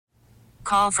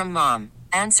Call from mom.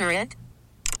 Answer it.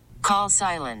 Call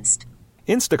silenced.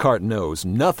 Instacart knows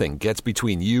nothing gets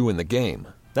between you and the game.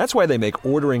 That's why they make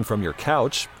ordering from your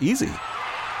couch easy.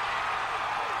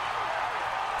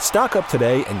 Stock up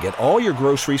today and get all your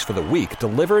groceries for the week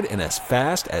delivered in as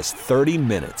fast as 30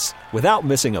 minutes without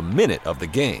missing a minute of the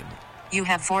game. You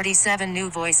have 47 new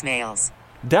voicemails.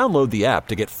 Download the app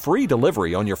to get free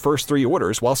delivery on your first 3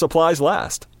 orders while supplies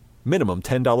last. Minimum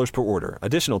 $10 per order.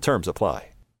 Additional terms apply.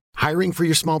 Hiring for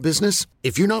your small business?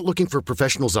 If you're not looking for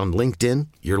professionals on LinkedIn,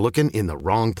 you're looking in the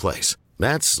wrong place.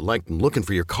 That's like looking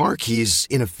for your car keys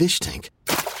in a fish tank.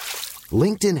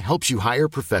 LinkedIn helps you hire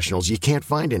professionals you can't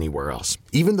find anywhere else,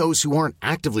 even those who aren't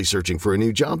actively searching for a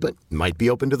new job but might be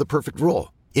open to the perfect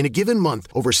role. In a given month,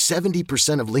 over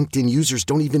 70% of LinkedIn users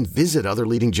don't even visit other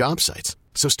leading job sites.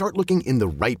 So start looking in the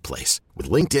right place. With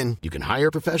LinkedIn, you can hire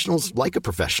professionals like a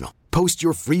professional. Post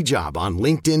your free job on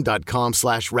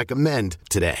linkedin.com/recommend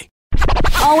today.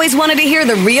 Always wanted to hear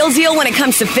the real deal when it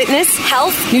comes to fitness,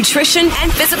 health, nutrition,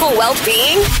 and physical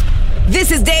well-being?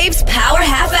 This is Dave's Power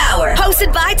Half Hour,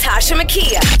 hosted by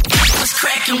Toshamakia. What's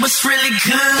cracking? What's really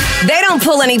good? They don't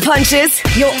pull any punches.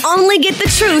 You'll only get the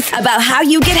truth about how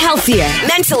you get healthier,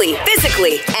 mentally,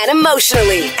 physically, and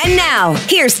emotionally. And now,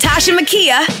 here's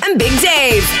Toshamakia and Big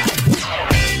Dave.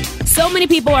 So many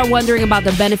people are wondering about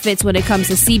the benefits when it comes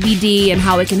to CBD and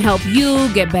how it can help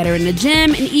you get better in the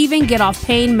gym and even get off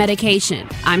pain medication.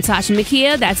 I'm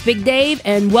Toshamakia, that's Big Dave,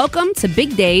 and welcome to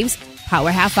Big Dave's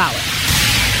Power Half Hour.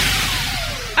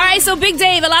 All right, so Big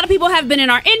Dave, a lot of people have been in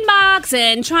our inbox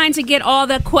and trying to get all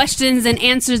the questions and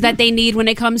answers that they need when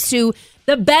it comes to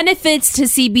the benefits to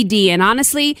CBD. And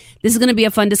honestly, this is going to be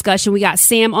a fun discussion. We got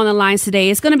Sam on the lines today.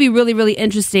 It's going to be really, really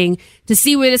interesting to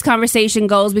see where this conversation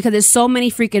goes because there's so many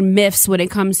freaking myths when it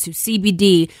comes to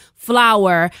CBD,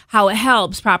 flower, how it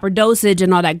helps, proper dosage,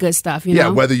 and all that good stuff. You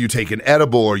know? Whether you take an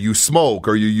edible or you smoke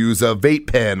or you use a vape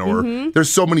pen or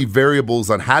there's so many variables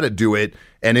on how to do it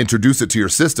and introduce it to your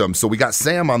system. So we got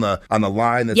Sam on the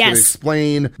line that's going to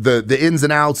explain the ins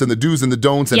and outs and the do's and the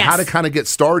don'ts and how to kind of get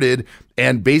started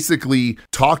and basically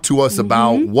talk to us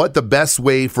about what the best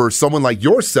way for someone like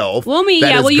yourself we'll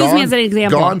use me as an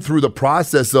example. Gone through the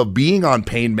process of being on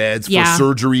pain meds for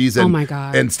surgeries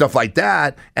and stuff like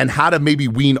that, and how to maybe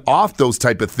wean off those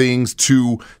type of things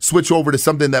to switch over to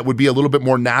something that would be a little bit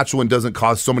more natural and doesn't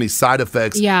cause so many side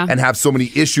effects and have so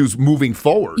many issues moving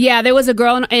forward. Yeah, there was a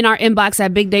girl in our inbox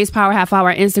at Big Dave's Power Half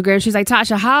Hour Instagram. She's like,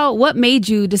 Tasha, what made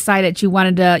you decide that you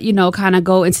wanted to, kind of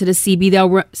go into the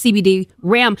CBD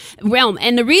realm?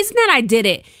 And the reason that I did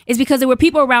it is because there were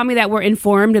people around me that were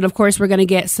informed. And of course, we're going to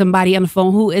get somebody on the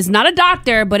phone who is not a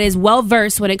doctor, but is well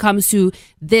versed when it comes to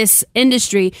this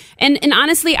industry. And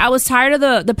honestly, I was tired of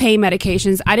the pain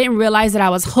medications. I didn't realize that I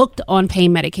was hooked on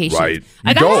pain medications. Right.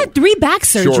 I had 3 back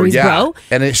surgeries, bro.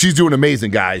 And she's doing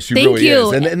amazing, guys. She Thank really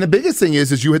you. is. And the biggest thing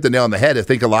is you hit the nail on the head. I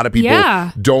think a lot of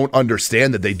people don't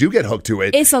understand that they do get hooked to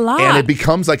it. It's a lot. And it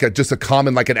becomes just a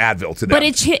common, like an Advil to them. But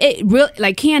it really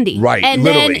like candy. Right. And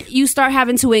literally. then you start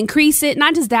having to increase it.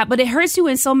 Not just that, but it hurts you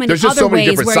in so many There's just other so many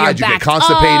ways different where sides. your You back, get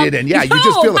constipated and you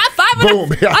just feel high five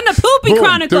boom. on the Poopy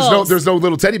Chronicles. There's no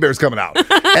little teddy bears coming out.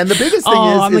 And the biggest thing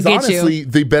is honestly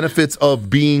the benefits of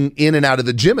being in and out of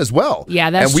the gym as well. Yeah,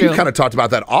 that's true. true. And we kind of talked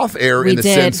about that off air in the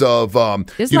sense of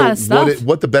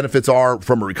what the benefits are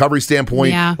from a recovery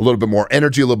standpoint, a little bit more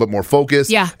energy, a little bit more focus.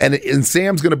 Yeah. And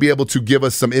Sam's going to be able to give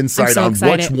us some insight on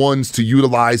which ones to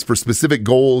utilize for specific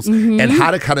goals and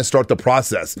how to kind of start the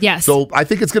process. Yes. So I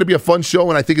think it's going to be a fun show,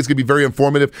 and I think it's going to be very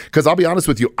informative because I'll be honest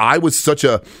with you, I was such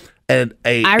an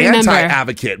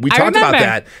anti-advocate. We talked about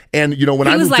that. And, when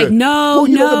I was like, no.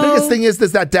 the biggest thing is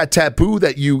that taboo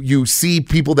that you see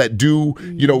people that do,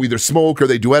 either smoke or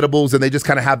they do edibles and they just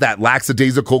kind of have that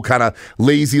lackadaisical kind of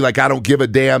lazy, like I don't give a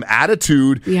damn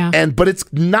attitude. Yeah. But it's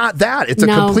not that. It's a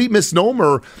complete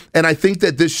misnomer. And I think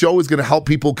that this show is going to help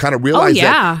people kind of realize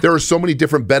that there are so many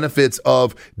different benefits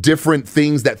of different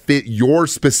things that fit your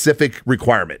specific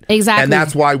requirement. Exactly. And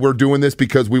that's why we're doing this,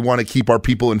 because we want to keep our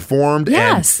people informed.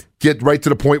 Yes. And get right to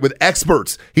the point with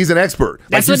experts. He's an expert.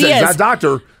 That's what he is. He's not a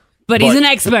doctor. But he's an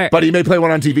expert. But he may play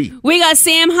one on TV. We got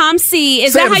Sam Hamsi.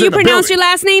 Is that how you pronounce your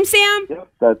last name, Sam? Yep,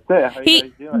 that's it. How you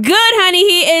guys doing? Good, honey.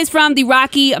 He is from the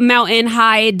Rocky Mountain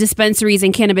High Dispensaries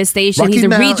and Cannabis Station. He's a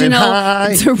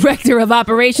regional director of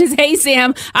operations. Hey,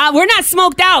 Sam. We're not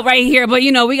smoked out right here, but,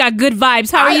 we got good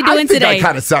vibes. How are you doing today? I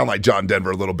kind of sound like John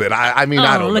Denver a little bit. I don't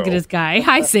know. Look at this guy.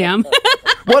 Hi, Sam.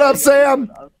 What up,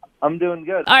 Sam? I'm doing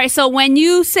good. All right, so when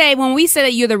we say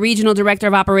that you're the regional director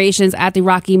of operations at the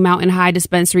Rocky Mountain High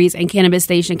Dispensaries and Cannabis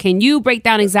Station, can you break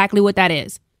down exactly what that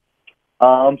is?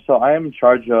 So I am in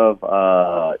charge of,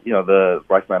 the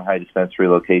Rocky Mountain High Dispensary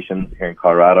location here in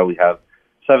Colorado. We have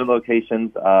 7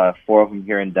 locations, 4 of them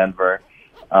here in Denver.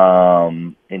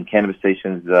 In Cannabis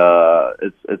stations,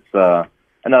 it's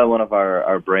another one of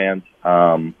our brands,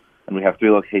 and we have 3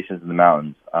 locations in the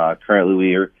mountains. Currently,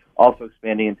 we are also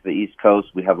expanding into the East Coast.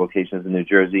 We have locations in New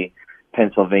Jersey,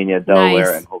 Pennsylvania,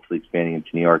 Delaware, and hopefully expanding into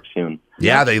New York soon.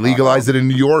 Yeah, they legalized it in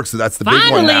New York, so that's the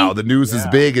big one now. The news is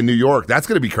big in New York. That's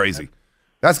going to be crazy.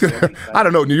 That's good. I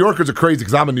don't know. New Yorkers are crazy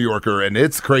because I'm a New Yorker, and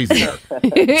it's crazy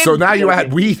there. So now you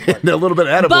add weed and a little bit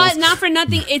of edibles. But not for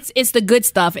nothing, it's the good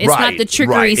stuff. It's not the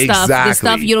trickery stuff. Exactly. The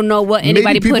stuff you don't know what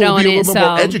anybody put on it. Maybe people will be a little bit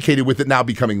more educated with it now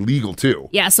becoming legal, too.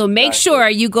 Yeah, so make sure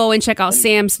you go and check out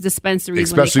Sam's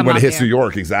dispensaries. Especially when it hits New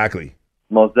York, exactly.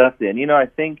 Most definitely. And, I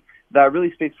think that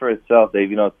really speaks for itself,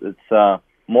 Dave. It's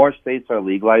more states are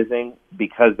legalizing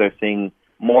because they're seeing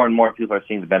more and more people are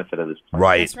seeing the benefit of this plant.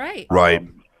 Right. That's right. Right.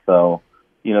 So,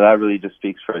 that really just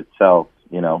speaks for itself,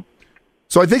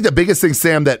 So I think the biggest thing,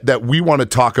 Sam, that we want to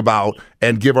talk about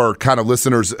and give our kind of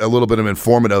listeners a little bit of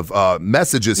informative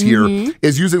messages here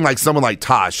is using like someone like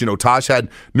Tosh. Tosh had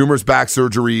numerous back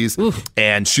surgeries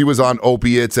and she was on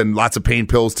opiates and lots of pain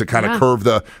pills to kind of curb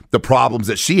the problems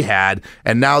that she had.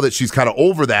 And now that she's kind of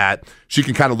over that, she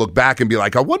can kind of look back and be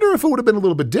like, I wonder if it would have been a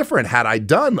little bit different had I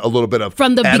done a little bit of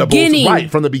from the edibles. Beginning.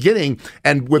 Right, from the beginning.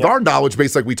 And with our knowledge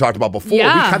base, like we talked about before, we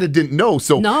kind of didn't know.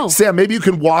 So, Sam, maybe you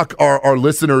can walk our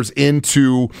listeners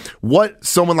into what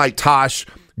someone like Tosh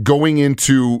going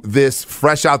into this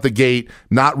fresh out the gate,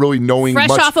 not really knowing fresh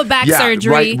much. Off of back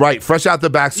surgery. Right. Fresh out the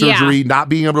back surgery, not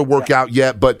being able to work out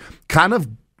yet, but kind of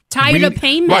tired of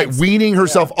pain meds. Right, weaning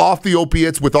herself off the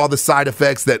opiates with all the side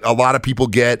effects that a lot of people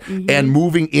get and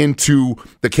moving into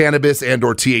the cannabis and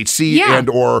or THC and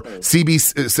or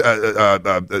CBD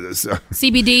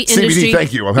industry.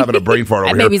 Thank you. I'm having a brain fart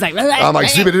over here. Baby's like, I'm like,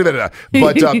 CBD.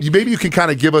 But maybe you can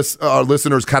kind of give us, our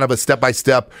listeners, kind of a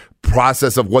step-by-step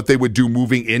process of what they would do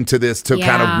moving into this to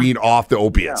kind of wean off the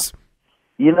opiates.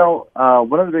 One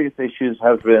of the biggest issues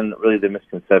has been really the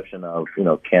misconception of,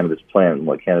 cannabis plant and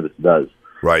what cannabis does.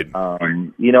 Right.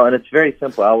 And it's very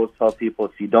simple. I always tell people,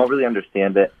 if you don't really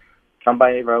understand it, come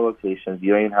by any of our locations.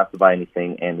 You don't even have to buy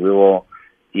anything, and we will,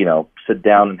 sit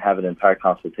down and have an entire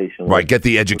consultation. Right. Get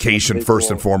the education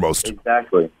first and foremost.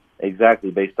 Exactly.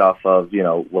 Based off of,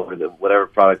 whatever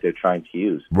product they're trying to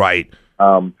use. Right.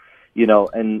 And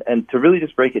to really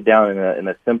just break it down in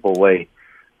a simple way,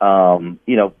 the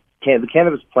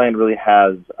cannabis plant really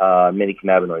has many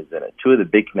cannabinoids in it. 2 of the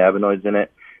big cannabinoids in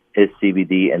it is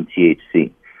CBD and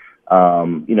THC.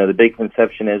 The big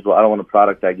conception is, well, I don't want a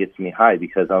product that gets me high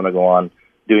because I want to go on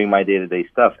doing my day-to-day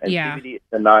stuff. And CBD is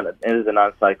a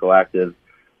non-psychoactive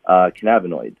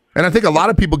cannabinoid. And I think a lot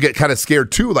of people get kind of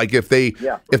scared too. Like if they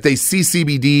see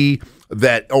CBD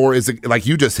or is it like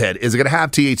you just said, is it going to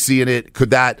have THC in it? Could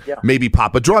that maybe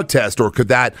pop a drug test, or could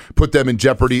that put them in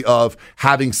jeopardy of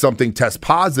having something test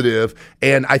positive?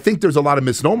 And I think there's a lot of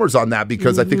misnomers on that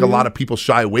because I think a lot of people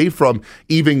shy away from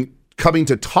even coming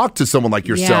to talk to someone like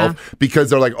yourself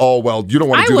because they're like, oh, well, you don't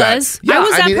want to do that. Yeah, I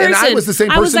was that person. And I was the same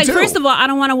person, I was like, too. first of all, I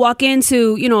don't want to walk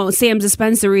into, Sam's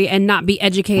dispensary and not be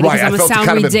educated because I'm going to sound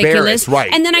kind ridiculous.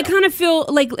 Right. And then I kind of feel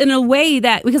like, in a way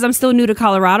that, because I'm still new to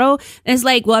Colorado, it's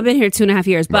like, well, I've been here 2.5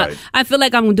 years, but I feel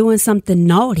like I'm doing something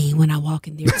naughty when I walk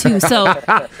in there, too. So,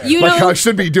 I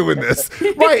should be doing this.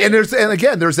 Right. And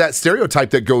again, there's that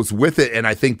stereotype that goes with it. And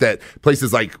I think that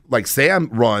places like Sam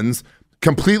runs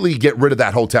completely get rid of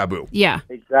that whole taboo. Yeah.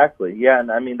 Exactly. Yeah,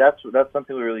 and I mean that's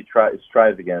something we really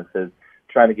strive against, is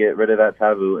trying to get rid of that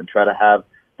taboo and try to have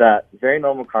that very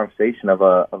normal conversation of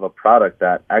a product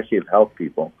that actually helps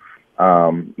people.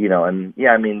 There's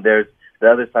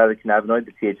the other side of the cannabinoid.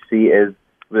 The THC is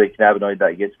really a cannabinoid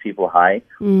that gets people high,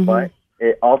 but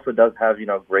it also does have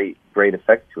great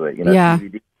effects to it.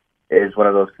 CBD is one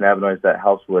of those cannabinoids that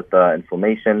helps with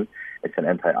inflammation. It's an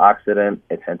antioxidant.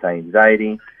 It's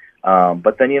anti-anxiety.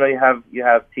 But then you have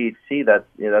THC.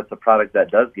 That's a product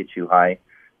that does get you high.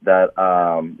 That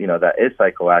that is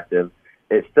psychoactive.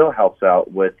 It still helps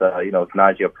out with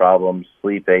nausea problems,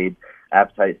 sleep aid,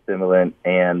 appetite stimulant,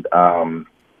 and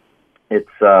it's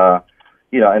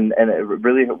and it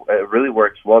really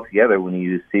works well together when you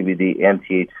use CBD and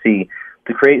THC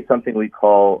to create something we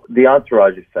call the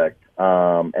entourage effect.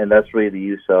 And that's really the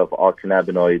use of all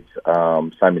cannabinoids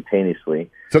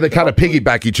simultaneously. So they kind of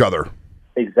piggyback each other.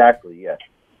 Exactly. Yes.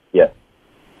 Yes.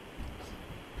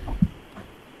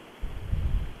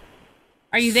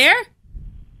 Are you there?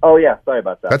 Oh yeah. Sorry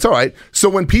about that. That's all right. So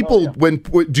when people,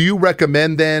 do you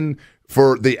recommend then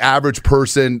for the average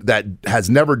person that has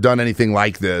never done anything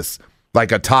like this,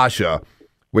 like a Tasha,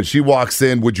 when she walks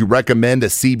in, would you recommend a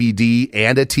CBD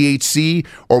and a THC,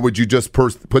 or would you just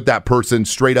put that person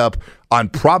straight up on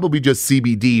probably just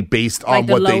CBD based on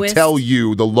what they tell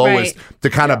you, the lowest, to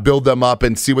kind of build them up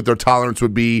and see what their tolerance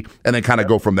would be, and then kind of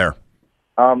go from there?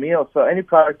 So any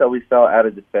product that we sell at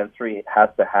a dispensary has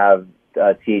to have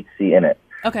THC in it.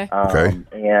 Okay.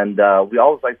 And we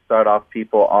always like to start off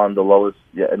people on the lowest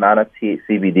amount of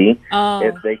CBD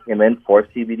if they came in for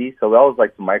CBD. So we always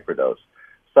like to microdose.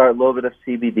 Start a little bit of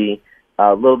CBD,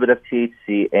 a little bit of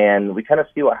THC, and we kind of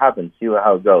see what happens,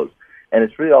 how it goes. And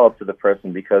it's really all up to the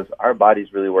person because our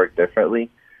bodies really work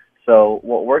differently. So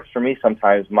what works for me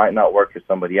sometimes might not work for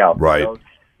somebody else. Right. So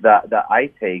that I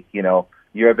take,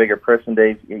 you're a bigger person,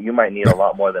 Dave. You might need a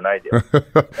lot more than I do.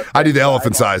 I need the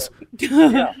elephant size.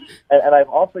 Yeah. And I've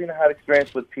also, had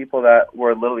experience with people that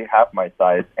were literally half my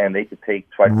size, and they could take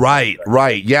twice.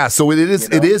 Right. Yeah. So it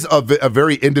is a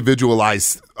very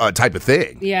individualized type of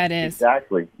thing. Yeah, it is.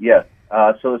 Exactly. Yes.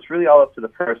 So it's really all up to the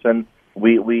person.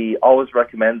 We always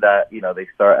recommend that they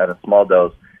start at a small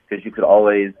dose because you could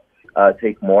always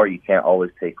take more. You can't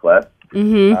always take less.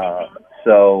 Mm-hmm.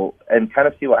 So, and kind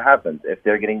of see what happens. If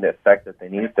they're getting the effect that they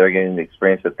need, if they're getting the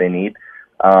experience that they need,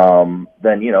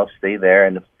 then, stay there.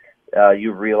 And if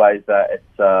you realize that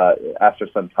it's after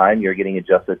some time you're getting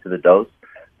adjusted to the dose,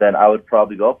 then I would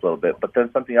probably go up a little bit. But then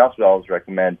something else we always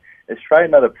recommend is try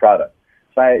another product.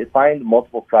 Find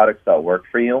multiple products that work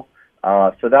for you.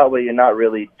 So that way you're not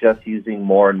really just using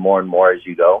more and more and more as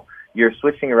you go. You're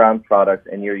switching around products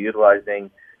and you're utilizing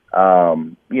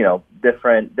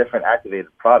different activated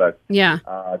products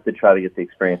to try to get the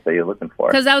experience that you're looking for.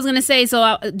 Because I was going to say,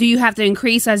 so do you have to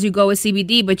increase as you go with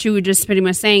CBD? But you were just pretty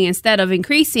much saying instead of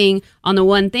increasing on the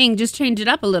one thing, just change it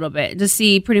up a little bit to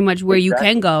see pretty much where you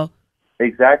can go.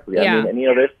 Exactly. Yeah. I mean,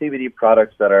 and there's CBD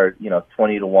products that are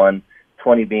 20 to 1,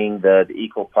 20 being the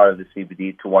equal part of the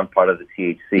CBD to 1 part of the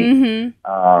THC.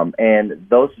 Mm-hmm. And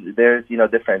there's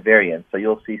different variants. So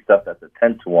you'll see stuff that's a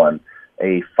 10 to 1.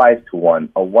 A 5 to 1,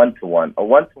 a 1 to 1. A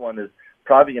 1 to 1 is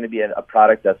probably going to be a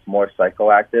product that's more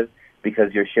psychoactive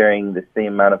because you're sharing the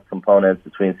same amount of components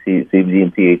between CBD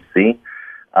and THC,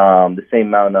 the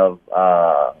same amount of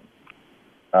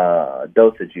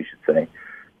dosage, you should say.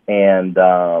 And,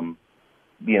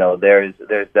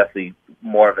 there's definitely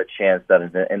more of a chance that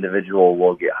an individual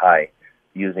will get high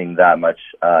using that much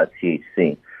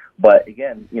THC. But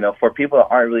again, for people that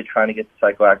aren't really trying to get the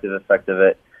psychoactive effect of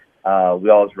it, we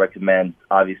always recommend,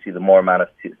 obviously, the more amount of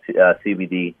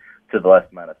CBD to the less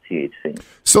amount of THC.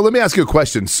 So let me ask you a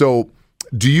question. So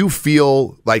do you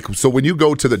feel like, when you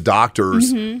go to the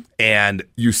doctors and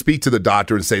you speak to the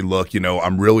doctor and say, look,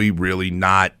 I'm really, really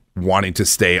not wanting to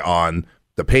stay on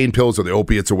the pain pills or the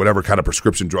opiates or whatever kind of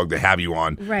prescription drug they have you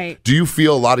on. Right. Do you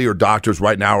feel a lot of your doctors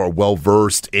right now are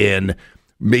well-versed in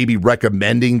maybe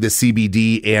recommending the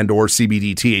CBD and or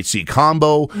CBD THC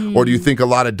combo? Or do you think a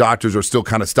lot of doctors are still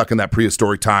kind of stuck in that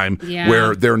prehistoric time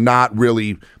where they're not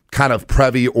really kind of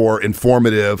prevy or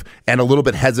informative and a little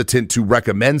bit hesitant to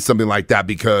recommend something like that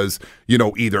because,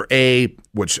 either A,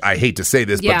 which I hate to say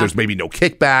this, but there's maybe no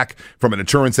kickback from an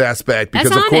insurance aspect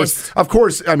because of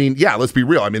course, I mean, let's be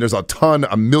real. I mean, there's a ton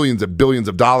of millions of billions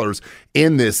of dollars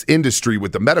in this industry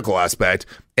with the medical aspect.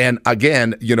 And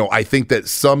again, I think that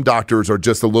some doctors are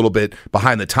just a little bit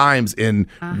behind the times in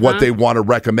what they want to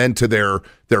recommend to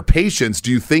their patients.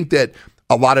 Do you think that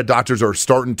a lot of doctors are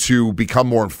starting to become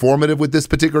more informative with this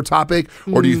particular topic?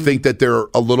 Or do you think that they're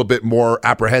a little bit more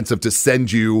apprehensive to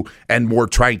send you and more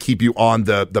try and keep you on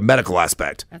the medical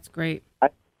aspect? That's great.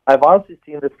 I've honestly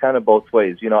seen this kind of both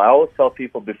ways. I always tell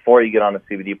people before you get on a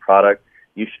CBD product,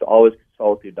 you should always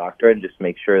consult with your doctor and just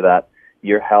make sure that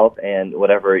your health and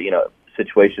whatever,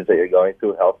 situations that you're going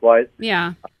through health-wise,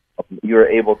 you're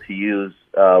able to use,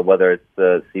 whether it's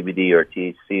the CBD or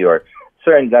THC or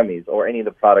certain gummies or any of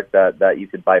the product that you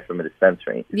could buy from a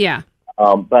dispensary. Yeah.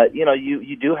 But,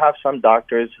 you do have some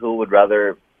doctors who would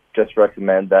rather just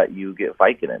recommend that you get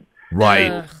Vicodin.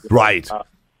 Right, right.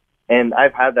 And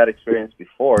I've had that experience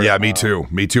before. Yeah, me too.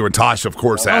 Me too. And Tosh, of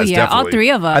course, has definitely. All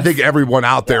three of us. I think everyone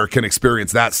out there can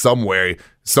experience that some way,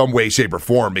 shape, or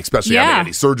form, especially having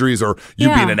any surgeries or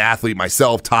you being an athlete,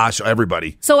 myself, Tosh,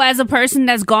 everybody. So as a person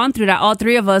that's gone through that, all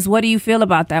three of us, what do you feel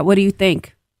about that? What do you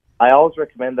think? I always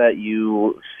recommend that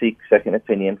you seek second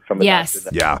opinion from a doctor.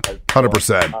 Yeah,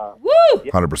 100%.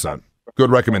 100%. Good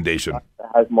recommendation.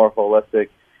 That has more holistic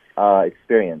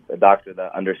experience. A doctor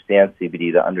that understands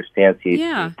CBD, that understands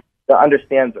THC, that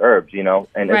understands herbs,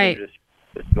 and isn't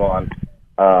just go on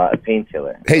a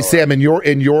painkiller. Hey, Sam, in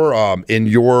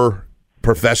your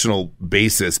professional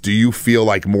basis, do you feel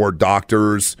like more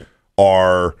doctors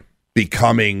are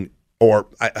becoming or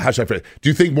how should I phrase it? Do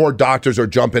you think more doctors are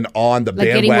jumping on the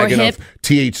bandwagon of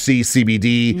THC,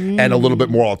 CBD, and a little bit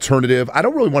more alternative? I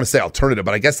don't really want to say alternative,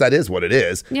 but I guess that is what it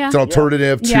is. Yeah. It's an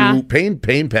alternative to pain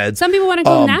meds. Some people want to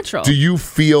go natural. Do you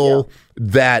feel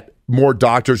that more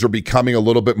doctors are becoming a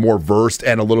little bit more versed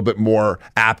and a little bit more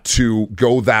apt to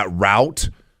go that route?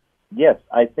 Yes,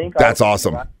 I think that's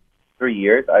awesome. 3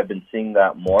 years, I've been seeing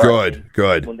that more.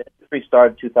 Good. When the industry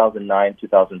started 2009,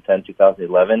 2010,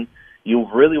 2011, you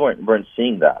really weren't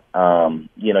seeing that.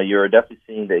 You're definitely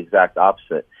seeing the exact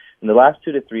opposite. In the last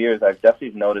 2 to 3 years, I've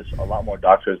definitely noticed a lot more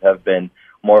doctors have been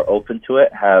more open to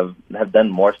it, have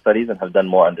done more studies, and have done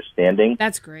more understanding.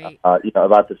 That's great.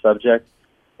 About the subject.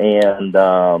 And,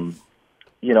 a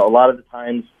lot of the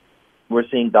times we're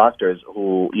seeing doctors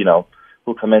who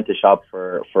come in to shop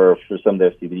for some of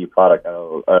their CBD product at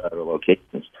our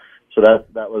locations. So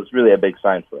that was really a big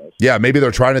sign for us. Yeah, maybe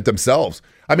they're trying it themselves.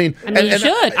 I mean, you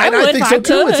should. I think so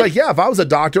too. It's like, if I was a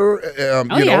doctor,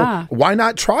 why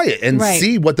not try it and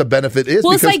see what the benefit is?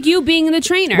 Well, it's like you being the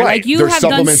trainer. Right. Like you There's have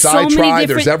supplements done so I try. many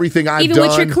There's everything I've even done.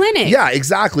 with your clinic. Yeah,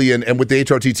 exactly. And with the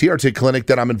HRT clinic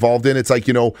that I'm involved in, it's like,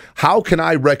 how can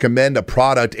I recommend a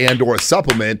product and or a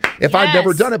supplement if I've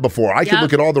never done it before? I can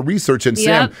look at all the research, and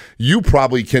Sam, you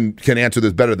probably can answer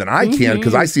this better than I can,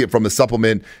 because I see it from the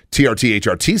supplement TRT,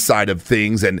 HRT side of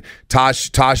things, and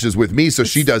Tosh is with me, so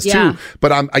she does too.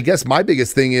 But I guess my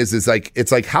biggest thing is like,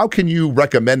 it's like, how can you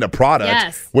recommend a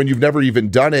product when you've never even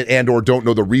done it and or don't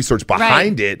know the research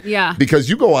behind it? Yeah. Because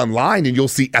you go online and you'll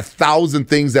see 1,000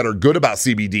 things that are good about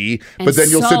CBD, but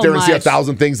then you'll sit there and see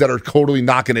 1,000 things that are totally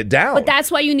knocking it down. But that's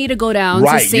why you need to go down to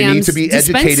Sam's you need to be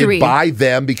dispensary. educated by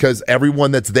them, because everyone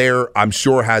that's there, I'm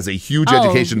sure, has a huge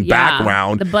education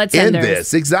background in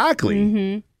this.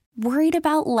 Exactly. Worried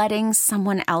about letting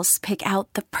someone else pick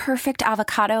out the perfect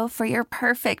avocado for your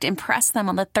perfect impress them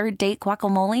on the third date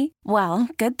guacamole? Well,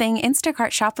 good thing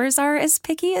Instacart shoppers are as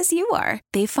picky as you are.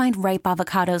 They find ripe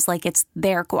avocados like it's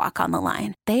their guac on the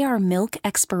line. They are milk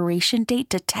expiration date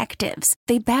detectives.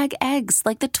 They bag eggs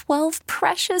like the 12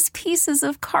 precious pieces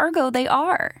of cargo they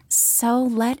are. So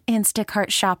let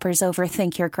Instacart shoppers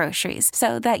overthink your groceries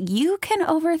so that you can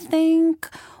overthink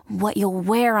what you'll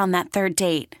wear on that third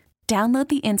date. Download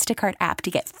the Instacart app to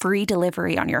get free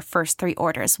delivery on your first 3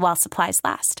 orders while supplies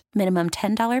last. Minimum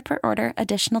 $10 per order.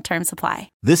 Additional terms apply.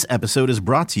 This episode is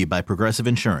brought to you by Progressive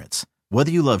Insurance.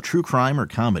 Whether you love true crime or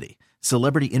comedy,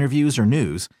 celebrity interviews or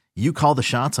news, you call the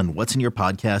shots on what's in your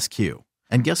podcast queue.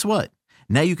 And guess what?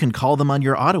 Now you can call them on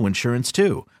your auto insurance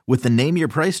too, with the Name Your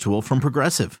Price tool from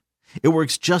Progressive. It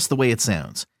works just the way it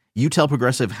sounds. You tell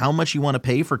Progressive how much you want to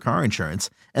pay for car insurance,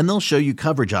 and they'll show you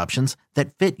coverage options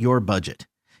that fit your budget.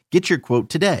 Get your quote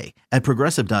today at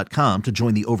Progressive.com to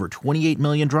join the over 28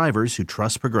 million drivers who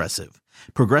trust Progressive.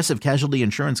 Progressive Casualty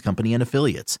Insurance Company and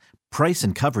Affiliates. Price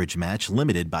and coverage match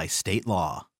limited by state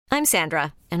law. I'm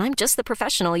Sandra, and I'm just the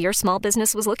professional your small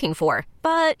business was looking for.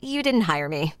 But you didn't hire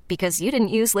me because you didn't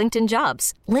use LinkedIn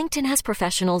Jobs. LinkedIn has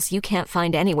professionals you can't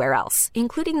find anywhere else,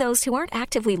 including those who aren't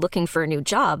actively looking for a new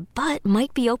job, but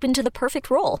might be open to the perfect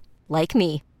role, like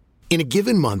me. In a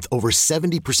given month, over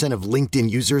 70% of LinkedIn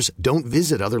users don't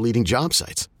visit other leading job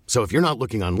sites. So if you're not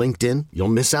looking on LinkedIn, you'll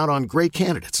miss out on great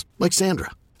candidates like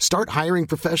Sandra. Start hiring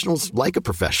professionals like a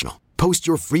professional. Post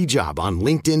your free job on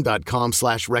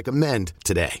linkedin.com/recommend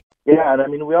today. Yeah, and I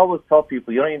mean, we always tell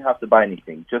people you don't even have to buy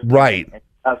anything. Just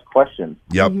ask questions.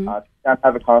 Yep.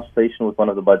 Have a conversation with one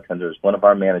of the bud tenders, one of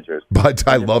our managers. Bud,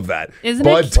 I love that. Isn't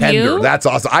bud it tender. cute? That's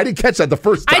awesome. I didn't catch that the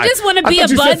first time. I just want to be a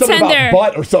bud tender.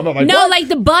 Butt or something. Like, no, what? like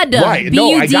the bud. Right.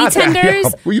 B-U-D tenders. Yeah.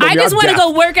 Well, I just want to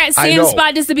go work at Sam's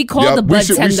spot just to be called the bud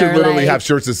tender. We should literally have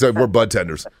shirts that say we're bud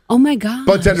tenders. Oh my God.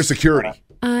 Bud tender security.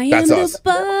 That's am us. The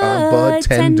bud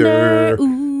tender.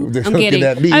 I'm kidding.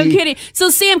 I'm kidding. So,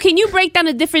 Sam, can you break down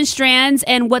the different strands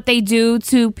and what they do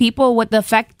to people, what the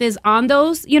effect is on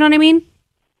those? You know what I mean?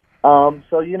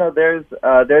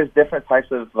 There's different types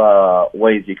of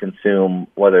ways you consume,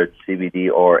 whether it's CBD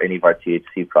or any of our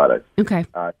THC products. Okay.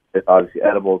 There's obviously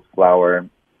edibles, flower,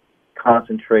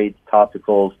 concentrates,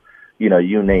 topicals, you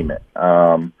name it.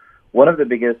 One of the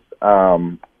biggest,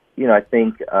 I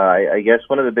guess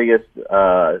one of the biggest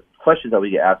questions that we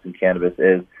get asked in cannabis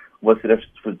is, what's the difference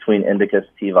between Indica,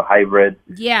 Sativa, hybrid?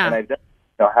 Yeah. And I've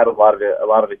had a lot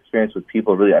of experience with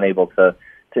people really unable to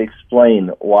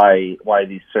explain why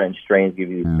these certain strains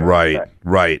give you right.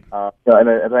 And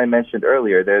as I mentioned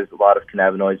earlier, there's a lot of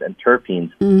cannabinoids and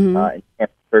terpenes. And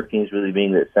terpenes really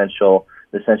being the essential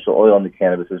oil in the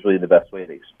cannabis is really the best way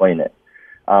to explain it.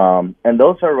 And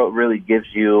those are what really gives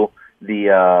you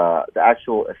the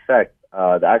actual effect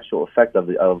of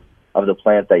the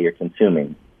plant that you're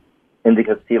consuming.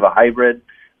 Indica Sativa hybrid,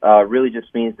 really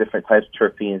just means different types of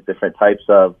terpenes, different types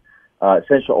of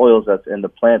essential oils that's in the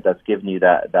plant that's giving you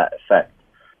that effect.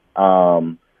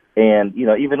 And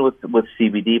even with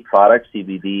CBD products,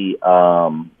 CBD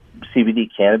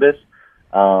cannabis,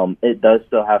 it does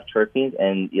still have terpenes,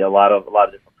 and a lot of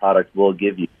different products will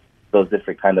give you those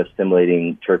different kind of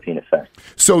stimulating terpene effects.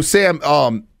 So Sam,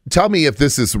 tell me if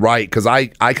this is right, because I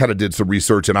kind of did some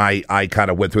research, and I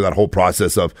kind of went through that whole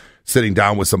process of sitting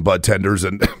down with some bud tenders,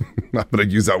 and I'm going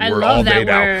to use that word all day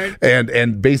now.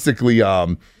 And basically,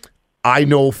 I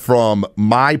know from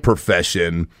my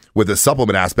profession with the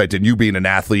supplement aspect, and you being an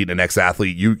athlete and an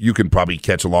ex-athlete, you can probably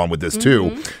catch along with this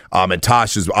too. And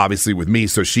Tosh is obviously with me,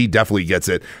 so she definitely gets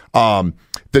it.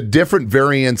 The different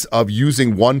variants of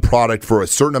using one product for a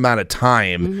certain amount of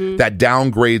time that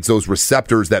downgrades those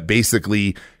receptors that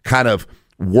basically kind of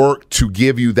work to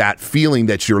give you that feeling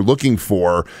that you're looking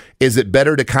for. Is it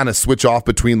better to kind of switch off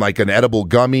between like an edible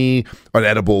gummy, an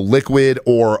edible liquid,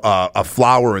 or a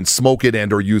flower and smoke it,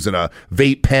 and or using a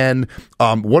vape pen?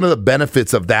 One of the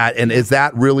benefits of that, and is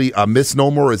that really a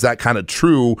misnomer, or is that kind of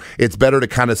true? It's better to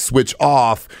kind of switch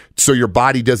off so your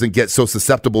body doesn't get so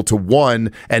susceptible to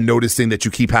one and noticing that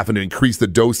you keep having to increase the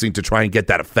dosing to try and get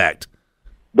that effect.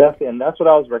 Definitely, and that's what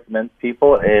I always recommend to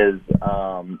people is,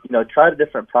 try a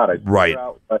different product. Right. Figure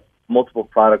out what multiple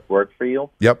products work for you.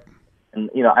 Yep. And,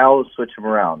 I always switch them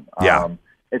around. Yeah.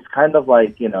 It's kind of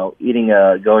like, eating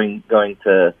going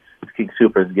to King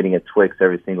Soopers, getting a Twix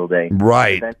every single day.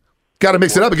 Right. Got to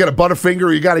mix it up. You got a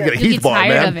Butterfinger, you got to get a Heath Bar,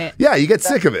 man. Of it. Yeah, you get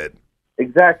sick of it.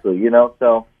 Exactly,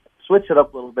 so switch it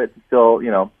up a little bit to still,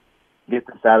 get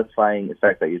the satisfying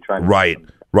effect that you're trying to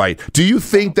get. Right. Do you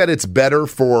think that it's better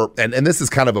for, and this is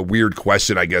kind of a weird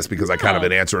question, I guess, because I kind of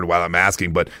been answering while I'm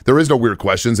asking, but there is no weird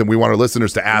questions, and we want our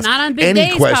listeners to ask Not on Big any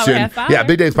Days question. Power Half Hour. Yeah,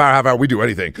 Big Days Power Half Hour, we do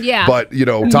anything. Yeah. But,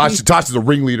 Tosh is a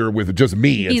ringleader with just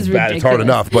me. It's bad. It's hard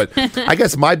enough. But I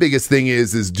guess my biggest thing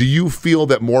is do you feel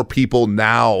that more people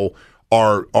now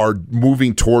are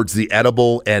moving towards the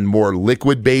edible and more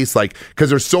liquid based, like, because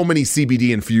there's so many CBD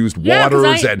infused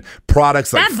waters and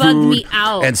products like food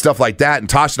and stuff like that. And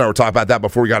Tosh and I were talking about that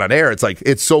before we got on air. It's like,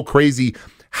 it's so crazy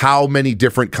how many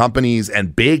different companies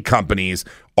and big companies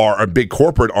are big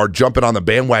corporate are jumping on the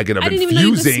bandwagon of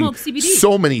infusing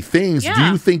so many things. Yeah. Do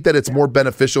you think that it's more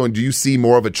beneficial, and do you see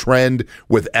more of a trend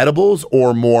with edibles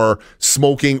or more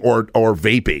smoking or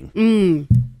vaping?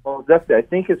 Well, definitely. I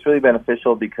think it's really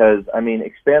beneficial because,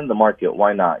 expand the market.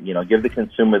 Why not? Give the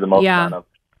consumer the most amount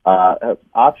of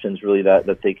options, really, that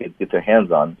they could get their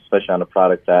hands on, especially on a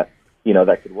product that,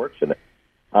 that could work for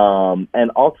them.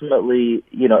 And ultimately,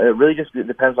 it really just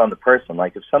depends on the person.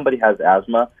 Like, if somebody has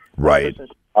asthma, right,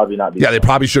 probably not be they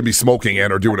probably shouldn't be smoking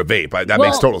and or doing a vape. That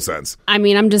makes total sense.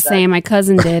 I'm just saying, my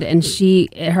cousin did, and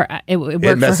it worked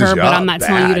for her, but I'm not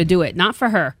telling you to do it. Not for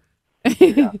her.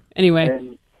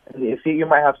 Anyway. And if you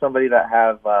might have somebody that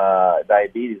have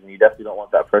diabetes, and you definitely don't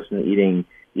want that person eating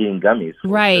gummies.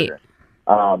 Right.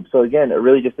 So again, it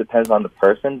really just depends on the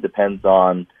person. Depends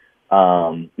on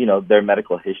their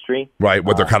medical history. Right.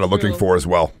 What they're kind of looking for as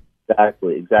well.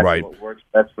 Exactly. Right. What works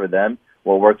best for them.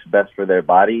 What works best for their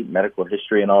body, medical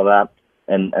history, and all that.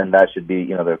 And that should be,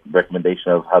 the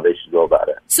recommendation of how they should go about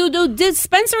it. So do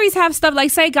dispensaries have stuff like,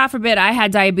 say, God forbid, I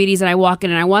had diabetes and I walk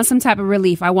in and I want some type of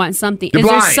relief. I want something. You're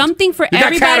blind. There something for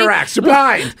everybody? You got cataracts. You're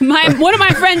blind. One of my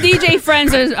DJ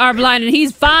friends are blind, and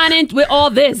he's fine with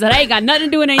all this. That ain't got nothing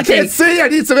to do with anything. I can't see. I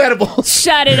need some edibles.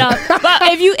 Shut it up. But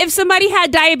if somebody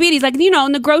had diabetes, like,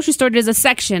 in the grocery store, there's a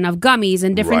section of gummies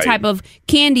and different type of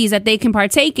candies that they can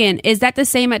partake in. Is that the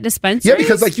same at dispensaries? Yeah,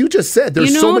 because like you just said,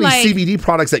 there's so many CBD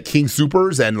products at King Soopers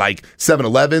and like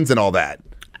 7-Elevens and all that.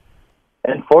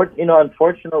 And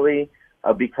unfortunately,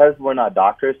 because we're not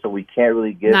doctors, so we can't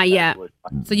really give. Not yet.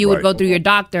 So you would go through your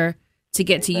doctor to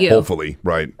get to you. Hopefully,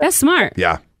 right. That's smart.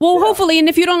 Yeah. Well, hopefully, and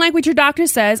if you don't like what your doctor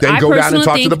says, then go down and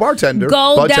talk to the bartender.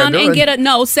 Go down and get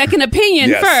a second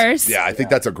opinion first. Yeah, I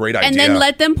think that's a great idea. And then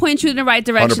let them point you in the right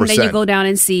direction. 100%. Then you go down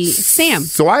and see Sam.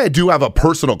 So I do have a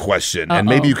personal question, and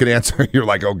maybe you can answer. You're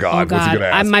like, oh God, what's he going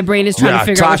to ask? My brain is trying to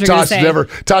figure out what you're going to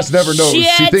say. Tosh never knows. Shit.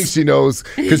 She thinks she knows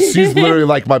because she's literally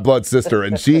like my blood sister,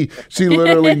 and she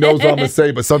literally knows what I'm going to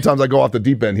say, but sometimes I go off the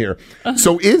deep end here.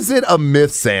 So is it a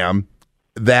myth, Sam,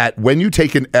 that when you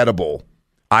take an edible,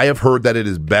 I have heard that it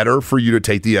is better for you to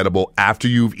take the edible after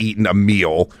you've eaten a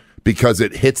meal because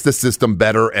it hits the system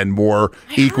better and more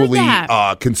equally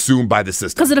consumed by the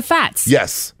system? Because of the fats.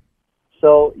 Yes.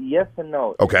 So yes and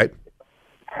no. Okay. It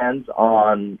depends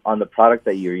on the product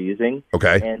that you're using.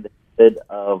 Okay. And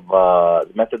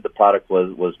the method the product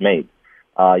was made.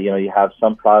 You have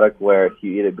some product where if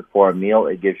you eat it before a meal,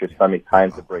 it gives your stomach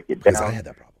time to break it down. I had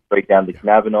that problem. Break down the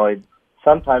cannabinoids.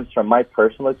 sometimes from my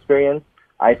personal experience,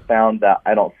 I found that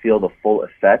I don't feel the full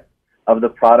effect of the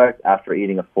product after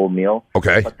eating a full meal.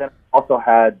 Okay. But then I also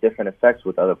had different effects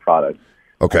with other products.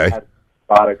 Okay. I had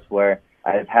products where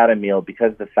I've had a meal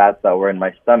because of the fats that were in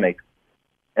my stomach,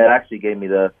 it actually gave me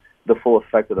the full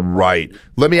effect of the product. Right.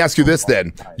 Let me ask you this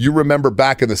then. You remember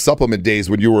back in the supplement days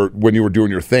when you were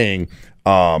doing your thing,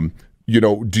 do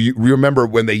you remember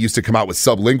when they used to come out with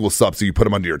sublingual subs so you put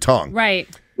them under your tongue? Right.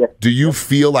 Do you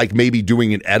feel like maybe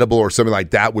doing an edible or something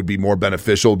like that would be more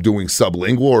beneficial doing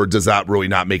sublingual, or does that really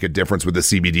not make a difference with the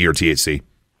CBD or THC?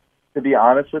 To be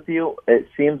honest with you, it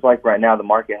seems like right now the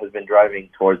market has been driving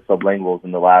towards sublinguals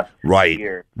in the last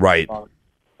year. Right.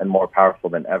 And more powerful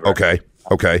than ever. Okay.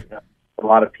 A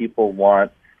lot of people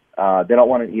want, they don't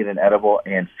want to eat an edible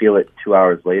and feel it 2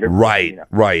 hours later. Right.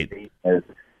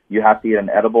 You have to eat an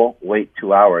edible, wait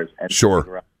 2 hours. And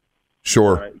Sure.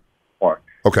 More.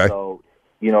 Okay. So,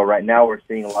 right now we're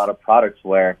seeing a lot of products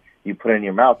where you put it in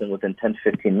your mouth, and within 10 to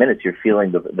 15 minutes, you're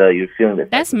feeling the.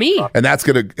 That's me. And that's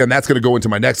gonna go into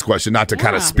my next question, not to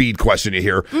kind of speed question you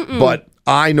here, but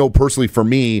I know personally for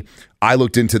me, I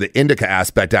looked into the indica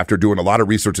aspect after doing a lot of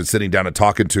research and sitting down and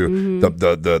talking to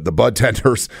the bud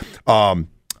tenders.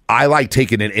 I like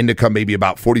taking an indica maybe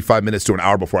about 45 minutes to an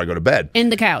hour before I go to bed. In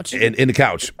the couch. In the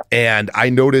couch. And I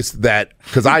noticed that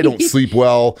because I don't sleep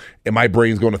well and my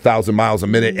brain's going 1,000 miles a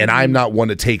minute, and I'm not one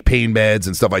to take pain meds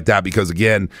and stuff like that because,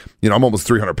 again, I'm almost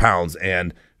 300 pounds.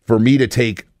 And for me to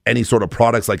take any sort of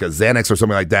products like a Xanax or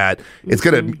something like that, it's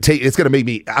gonna make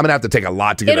me. I'm gonna have to take a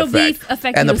lot to get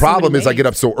effect. And the problem is, I get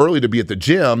up so early to be at the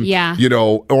gym. Yeah.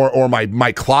 Or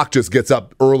my clock just gets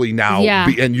up early now. Yeah.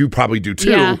 And you probably do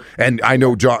too. Yeah. And I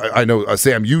know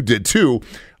Sam, you did too.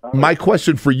 My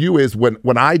question for you is,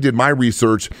 when I did my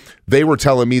research, they were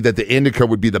telling me that the indica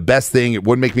would be the best thing. It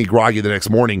wouldn't make me groggy the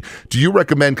next morning. Do you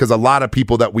recommend, because a lot of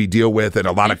people that we deal with and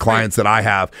a lot of clients that I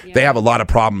have, they have a lot of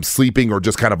problems sleeping or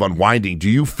just kind of unwinding. Do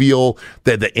you feel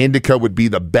that the indica would be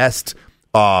the best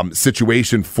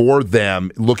situation for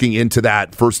them, looking into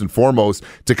that first and foremost,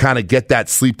 to kind of get that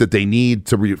sleep that they need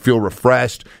to feel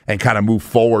refreshed and kind of move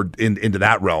forward into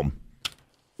that realm?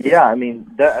 Yeah, I mean,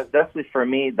 definitely for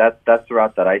me, that's the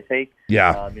route that I take.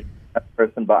 Yeah.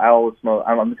 But I always smoke.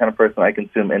 I'm the kind of person I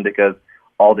consume indicas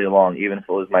all day long, even if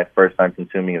it was my first time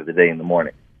consuming of the day in the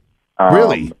morning.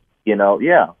 Really?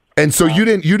 Yeah. And so you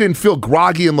didn't feel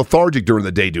groggy and lethargic during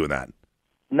the day doing that?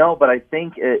 No, but I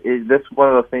think this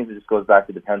one of those things that just goes back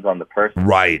to depends on the person.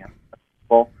 Right.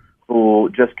 People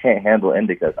who just can't handle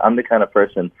indicas. I'm the kind of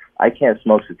person, I can't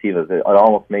smoke sativas. It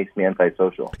almost makes me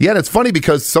antisocial. Yeah, and it's funny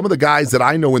because some of the guys that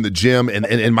I know in the gym and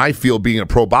in my field being a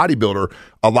pro bodybuilder,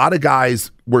 a lot of guys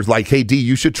were like, hey, D,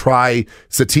 you should try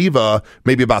sativa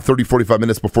maybe about 30, 45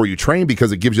 minutes before you train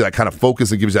because it gives you that kind of focus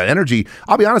and gives you that energy.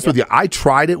 I'll be honest with you. I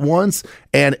tried it once,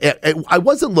 and I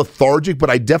wasn't lethargic,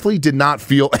 but I definitely did not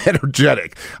feel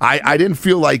energetic. I didn't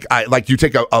feel like you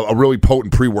take a really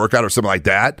potent pre-workout or something like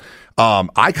that.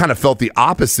 I kind of felt the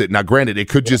opposite. Now, granted, it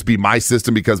could just be my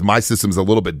system because my system's a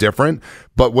little bit different.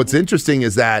 But what's interesting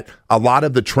is that a lot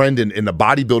of the trend in the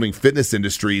bodybuilding fitness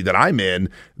industry that I'm in,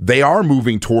 they are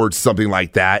moving towards something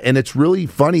like that. And it's really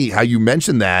funny how you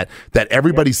mentioned that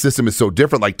everybody's system is so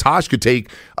different. Like Tosh could take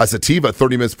a sativa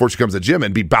 30 minutes before she comes to the gym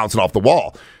and be bouncing off the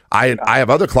wall. I have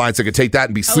other clients that could take that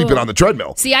and be sleeping on the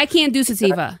treadmill. See, I can't do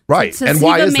sativa. Right. Sativa and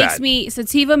why is makes that?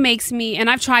 Sativa makes me, and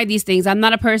I've tried these things. I'm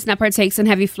not a person that partakes in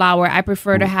heavy flour. I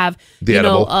prefer to have,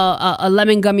 a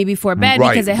lemon gummy before bed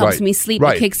because it helps me sleep.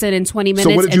 It kicks in 20 minutes.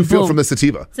 So what did you feel from the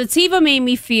sativa? Sativa made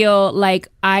me feel like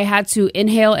I had to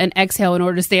inhale and exhale in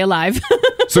order to stay alive.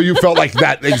 So you felt like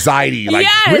that anxiety, like,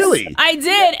 yes, really? I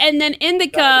did. And then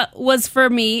indica was for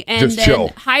me. And just then chill.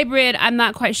 Hybrid, I'm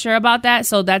not quite sure about that.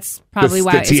 So that's probably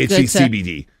why the it's good to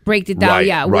CBD. break it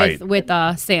down. With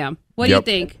Sam. What do you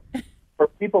think? For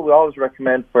people, we always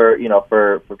recommend for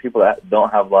people that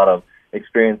don't have a lot of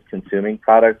experience consuming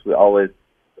products, we always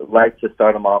like to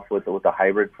start them off with a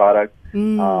hybrid product,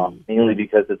 mainly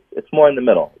because it's more in the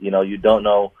middle. You don't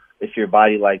know if your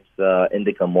body likes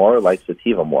indica more or likes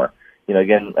sativa more.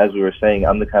 Again, as we were saying,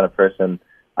 I'm the kind of person,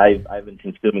 I've been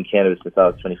consuming cannabis since I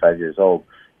was 25 years old,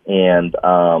 and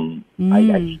I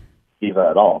don't sativa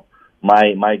at all.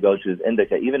 My go-to is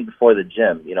indica, even before the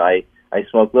gym. I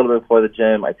smoke a little bit before the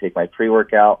gym, I take my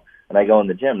pre-workout, and I go in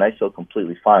the gym, and I feel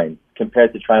completely fine.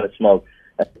 Compared to trying to smoke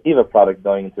a sativa product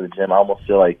going into the gym, I almost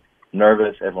feel like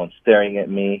nervous, everyone's staring at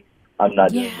me, I'm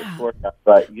not doing this workout.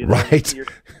 But,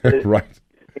 right.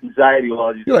 Anxiety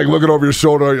while you're like looking over your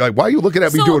shoulder. You're like, why are you looking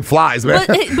at me doing flies, man?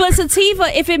 But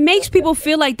sativa, if it makes people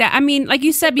feel like that, I mean, like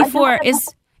you said before,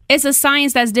 it's a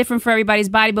science that's different for everybody's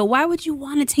body. But why would you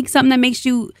want to take something that makes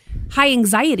you high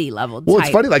anxiety level. Well, type.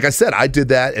 it's funny. Like I said, I did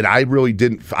that, and I really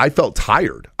didn't. I felt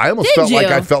tired. I almost Did felt you? like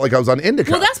I felt like I was on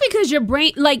Indica. Well, that's because your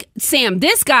brain, like Sam,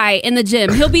 this guy in the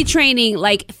gym, he'll be training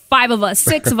like 5 of us,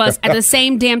 6 of us at the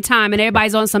same damn time, and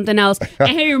everybody's on something else, and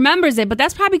he remembers it. But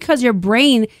that's probably because your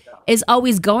brain is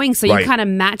always going, so you kind of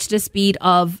match the speed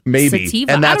of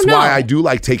Sativa. And that's why I do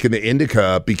like taking the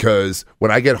Indica, because when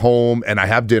I get home and I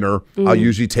have dinner, I'll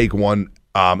usually take one.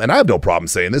 And I have no problem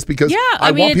saying this, because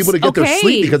I want people to get their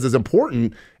sleep, because it's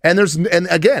important. And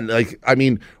again, like, I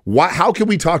mean, how can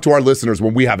we talk to our listeners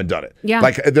when we haven't done it? Yeah.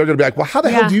 Like, they're going to be like, well, how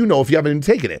the hell do you know if you haven't even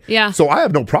taken it? Yeah. So I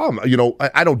have no problem. You know,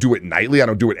 I don't do it nightly. I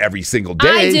don't do it every single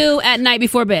day. I do at night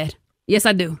before bed. Yes,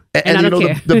 I do. And I don't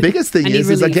care. The biggest thing is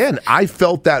relief. I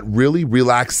felt that really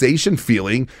relaxation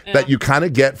feeling that you kind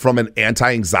of get from an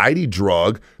anti-anxiety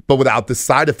drug, but without the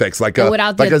side effects, like a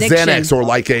Xanax or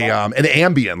like an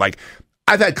Ambien. Like,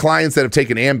 I've had clients that have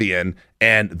taken Ambien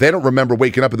and they don't remember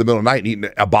waking up in the middle of the night and eating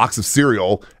a box of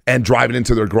cereal and driving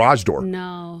into their garage door.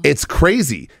 No. It's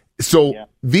crazy. So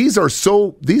these are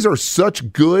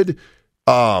such good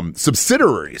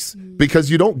subsidiaries,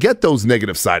 because you don't get those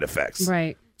negative side effects.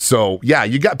 Right. So,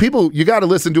 you got to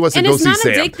listen to us and go see Sam. And it's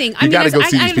not addicting. You got to go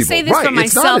see I these people. say this for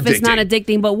myself. It's not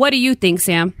addicting. But what do you think,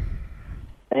 Sam?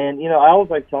 And, I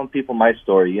always like telling people my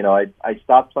story. I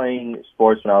stopped playing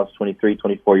sports when I was 23,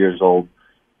 24 years old,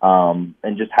 and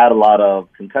just had a lot of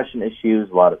concussion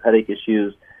issues, a lot of headache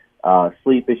issues,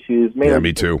 sleep issues. Mainly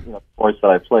me too. Sports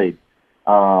that I played.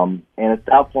 And at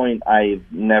that point, I've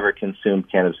never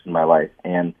consumed cannabis in my life.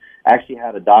 And I actually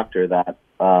had a doctor that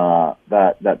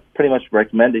pretty much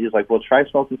recommended. He's like, well, try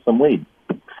smoking some weed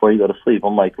before you go to sleep.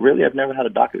 I'm like, really? I've never had a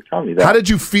doctor tell me that. How did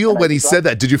you feel when he said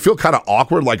that? Did you feel kind of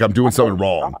awkward, like I'm doing something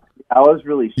wrong? I was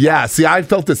really shocked. Yeah, see, I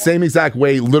felt the same exact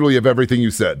way, literally, of everything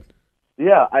you said.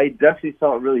 Yeah, I definitely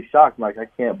felt really shocked. I'm like, I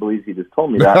can't believe he just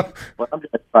told me that. But I'm going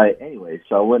to try it anyway.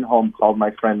 So I went home, called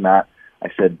my friend Matt. I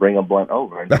said, bring a blunt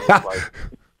over. And he was like,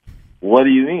 what do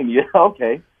you mean? Yeah,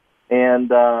 okay.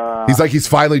 And he's like, he's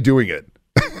finally doing it.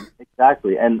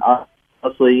 Exactly. And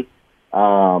honestly,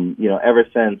 ever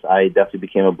since, I definitely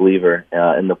became a believer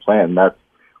in the plan. That's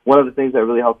one of the things that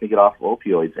really helped me get off of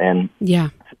opioids. And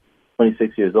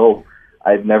 26 years old,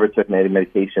 I've never taken any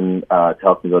medication to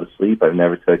help me go to sleep. I've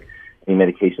never took any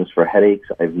medications for headaches.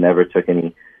 I've never took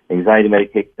any anxiety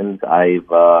medications.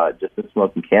 I've just been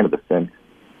smoking cannabis since.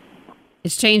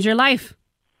 It's changed your life.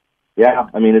 Yeah,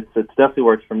 I mean, it's definitely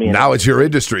works for me. Now it's your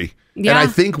industry. Yeah. And I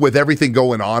think with everything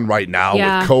going on right now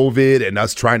with COVID and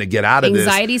us trying to get out of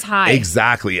Anxiety's high.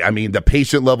 Exactly. I mean, the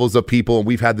patient levels of people, and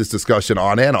we've had this discussion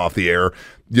on and off the air,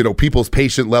 people's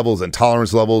patient levels and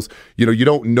tolerance levels, you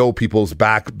don't know people's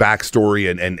backstory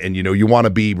and you want to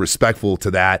be respectful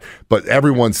to that. But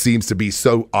everyone seems to be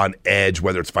so on edge,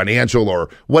 whether it's financial or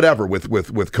whatever with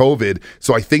COVID.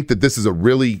 So I think that this is a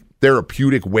really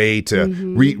therapeutic way to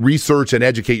research and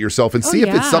educate yourself and see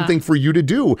if it's something for you to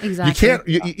do.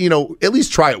 Exactly. You can't, at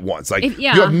least try it once. Like, you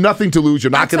have nothing to lose.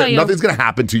 You're not nothing's gonna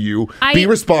happen to you. Be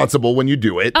responsible when you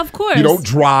do it. Of course. You don't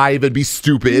drive and be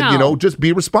stupid. No. Just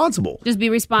be responsible. Just be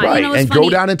responsible. Right. And funny. go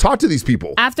down and talk to these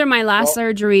people. After my last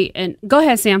surgery, and go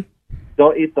ahead, Sam.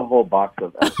 Don't eat the whole box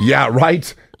of that. Yeah,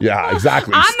 right? Yeah,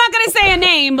 exactly. I'm not going to say a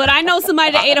name, but I know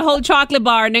somebody that ate a whole chocolate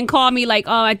bar and then called me like,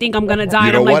 oh, I think I'm going to die.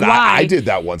 You know and I'm what? like, why? I did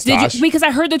that once, Tosh. Because I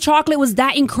heard the chocolate was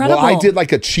that incredible. Well, I did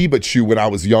like a Chiba Chew when I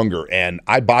was younger, and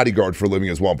I bodyguard for a living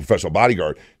as well, I'm a professional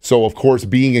bodyguard. So, of course,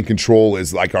 being in control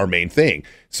is like our main thing.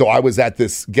 So I was at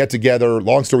this get-together,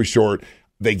 long story short,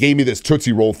 they gave me this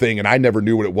Tootsie Roll thing, and I never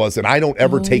knew what it was. And I don't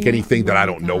ever take anything that I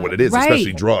don't know what it is,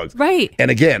 especially drugs. Right.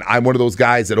 And again, I'm one of those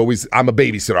guys that I'm a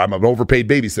babysitter. I'm an overpaid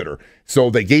babysitter.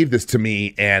 So they gave this to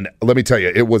me, and let me tell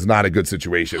you, it was not a good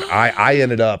situation. I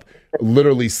ended up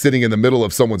literally sitting in the middle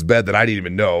of someone's bed that I didn't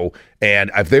even know. And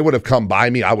if they would have come by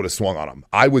me, I would have swung on them.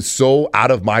 I was so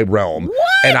out of my realm. What?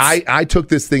 And I took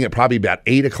this thing at probably about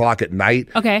 8 o'clock at night.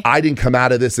 Okay. I didn't come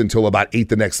out of this until about 8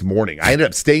 the next morning. I ended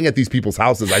up staying at these people's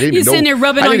houses. I didn't even know. You're sitting there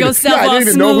rubbing on yourself. I all didn't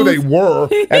even know who they smooth. were.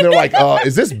 And they're like,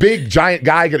 is this big giant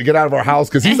guy going to get out of our house?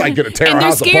 Because he's like going to tear our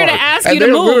house apart. And they're scared to ask and you to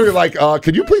they're move. literally like,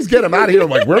 could you please get him out of here? I'm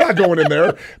like, we're not going in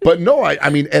there. But no, I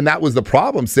mean, and that was the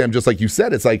problem, Sam, just like you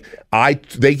said. It's like,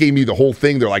 they gave me the whole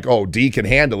thing. They're like, oh, D can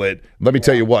handle it. Let me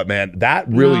tell you what, man, that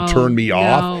really turned me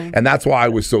off. And that's why I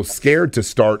was so scared to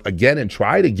start again and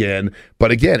try it again.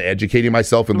 But again, educating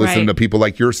myself and listening to people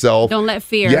like yourself. Don't let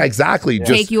fear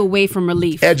take you away from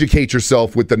relief. Educate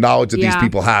yourself with the knowledge that these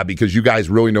people have, because you guys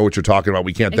really know what you're talking about.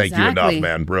 We can't thank you enough,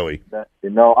 man, really.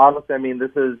 No, honestly, I mean,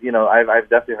 this is, I've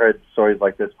definitely heard stories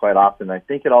like this quite often. I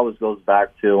think it always goes back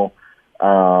to,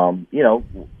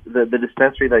 the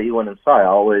dispensary that you went and saw. I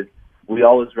always we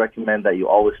always recommend that you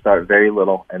always start very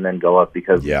little and then go up,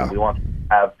 because we want to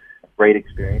have a great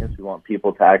experience. We want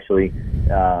people to actually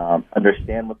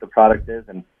understand what the product is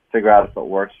and figure out if it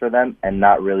works for them, and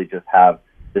not really just have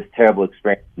this terrible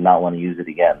experience and not want to use it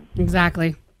again.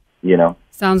 Exactly. You know?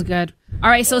 Sounds good. All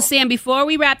right, so Sam, before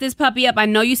we wrap this puppy up, I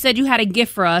know you said you had a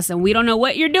gift for us, and we don't know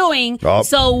what you're doing. Oh.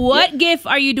 So what gift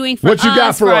are you doing for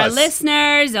us, for our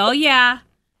listeners? Oh, yeah.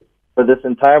 For this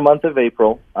entire month of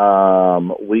April,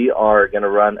 we are going to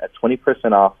run a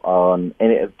 20% off on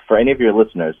for any of your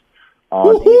listeners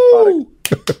on any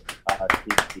product.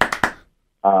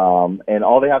 And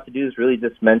all they have to do is really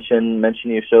just mention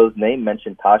your show's name,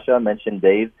 mention Tasha, mention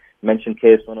Dave, mention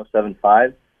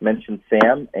KS1075, mention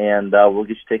Sam, and we'll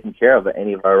get you taken care of at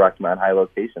any of our Rocky Mountain High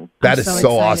locations. That is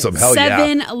so awesome. Hell yeah.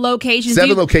 7 locations.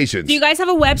 7 locations. Do you guys have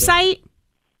a website?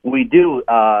 We do,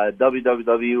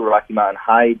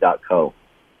 www.rockymountainhigh.co.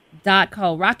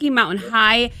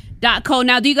 RockyMountainHigh.co.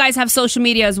 Now, do you guys have social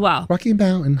media as well?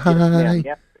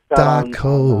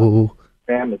 RockyMountainHigh.co.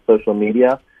 Instagram is social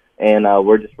media, and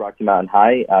we're just Rocky Mountain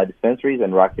High Dispensaries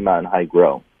and Rocky Mountain High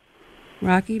Grow.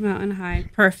 Rocky Mountain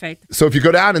High. Perfect. So if you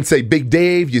go down and say Big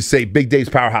Dave, you say Big Dave's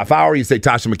Power Half Hour, you say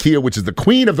Toshamakia, which is the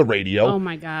queen of the radio. Oh,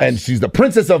 my gosh. And she's the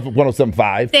princess of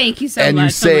 107.5. Thank you so much. And you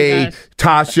say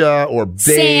Tasha or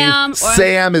Dave.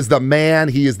 Sam is the man.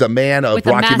 He is the man of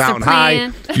Rocky Mountain High.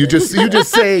 You just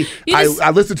say, I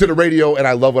listened to the radio and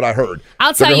I love what I heard.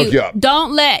 I'll tell you,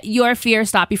 don't let your fear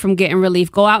stop you from getting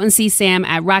relief. Go out and see Sam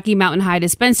at Rocky Mountain High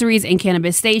Dispensaries and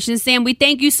Cannabis Stations. Sam, we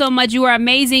thank you so much. You are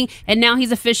amazing. And now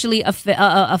he's officially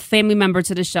a family member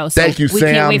to the show. So thank you, Sam. We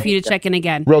can't wait for you to check in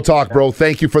again. Real talk, bro.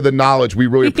 Thank you for the knowledge. We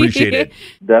really appreciate it.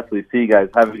 Definitely. See you guys.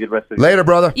 Have a good rest of the day. Later,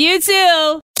 brother. You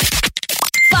too.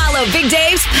 Follow Big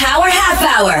Dave's Power Half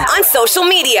Hour on social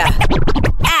media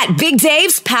at Big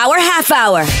Dave's Power Half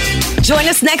Hour. Join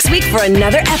us next week for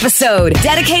another episode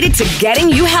dedicated to getting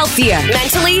you healthier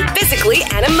mentally, physically,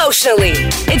 and emotionally.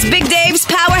 It's Big Dave's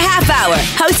Power Half Hour,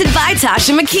 hosted by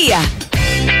Toshamakia.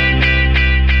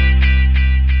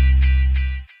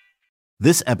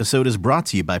 This episode is brought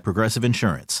to you by Progressive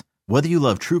Insurance. Whether you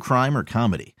love true crime or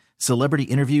comedy, celebrity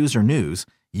interviews or news,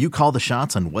 you call the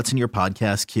shots on what's in your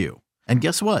podcast queue. And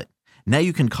guess what? Now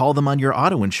you can call them on your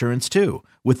auto insurance too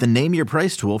with the Name Your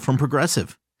Price tool from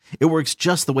Progressive. It works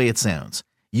just the way it sounds.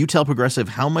 You tell Progressive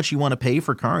how much you want to pay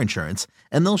for car insurance,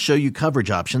 and they'll show you coverage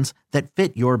options that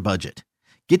fit your budget.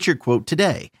 Get your quote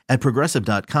today at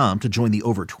Progressive.com to join the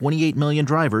over 28 million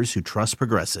drivers who trust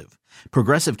Progressive.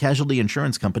 Progressive Casualty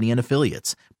Insurance Company and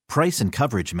Affiliates. Price and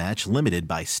coverage match limited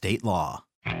by state law.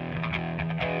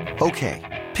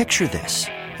 Okay, picture this.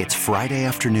 It's Friday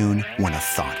afternoon when a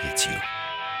thought hits you.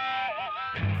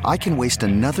 I can waste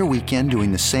another weekend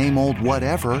doing the same old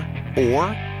whatever, or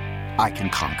I can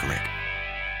conquer it.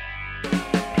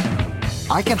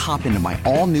 I can hop into my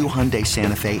all-new Hyundai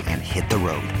Santa Fe and hit the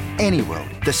road. Any road.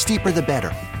 The steeper, the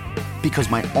better. Because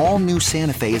my all-new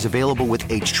Santa Fe is available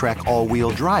with H-Track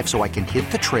all-wheel drive, so I can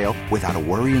hit the trail without a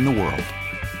worry in the world.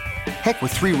 Heck,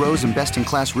 with 3 rows and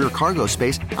best-in-class rear cargo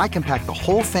space, I can pack the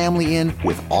whole family in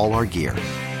with all our gear.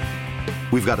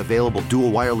 We've got available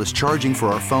dual wireless charging for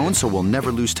our phones, so we'll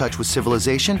never lose touch with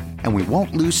civilization, and we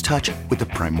won't lose touch with the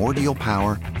primordial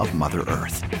power of Mother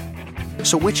Earth.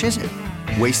 So which is it?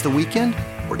 Waste the weekend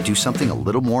or do something a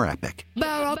little more epic?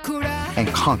 And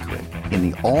conquer it in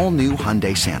the all-new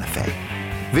Hyundai Santa Fe.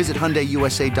 Visit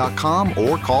HyundaiUSA.com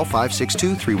or call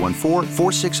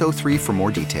 562-314-4603 for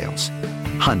more details.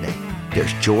 Hyundai,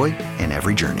 there's joy in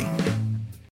every journey.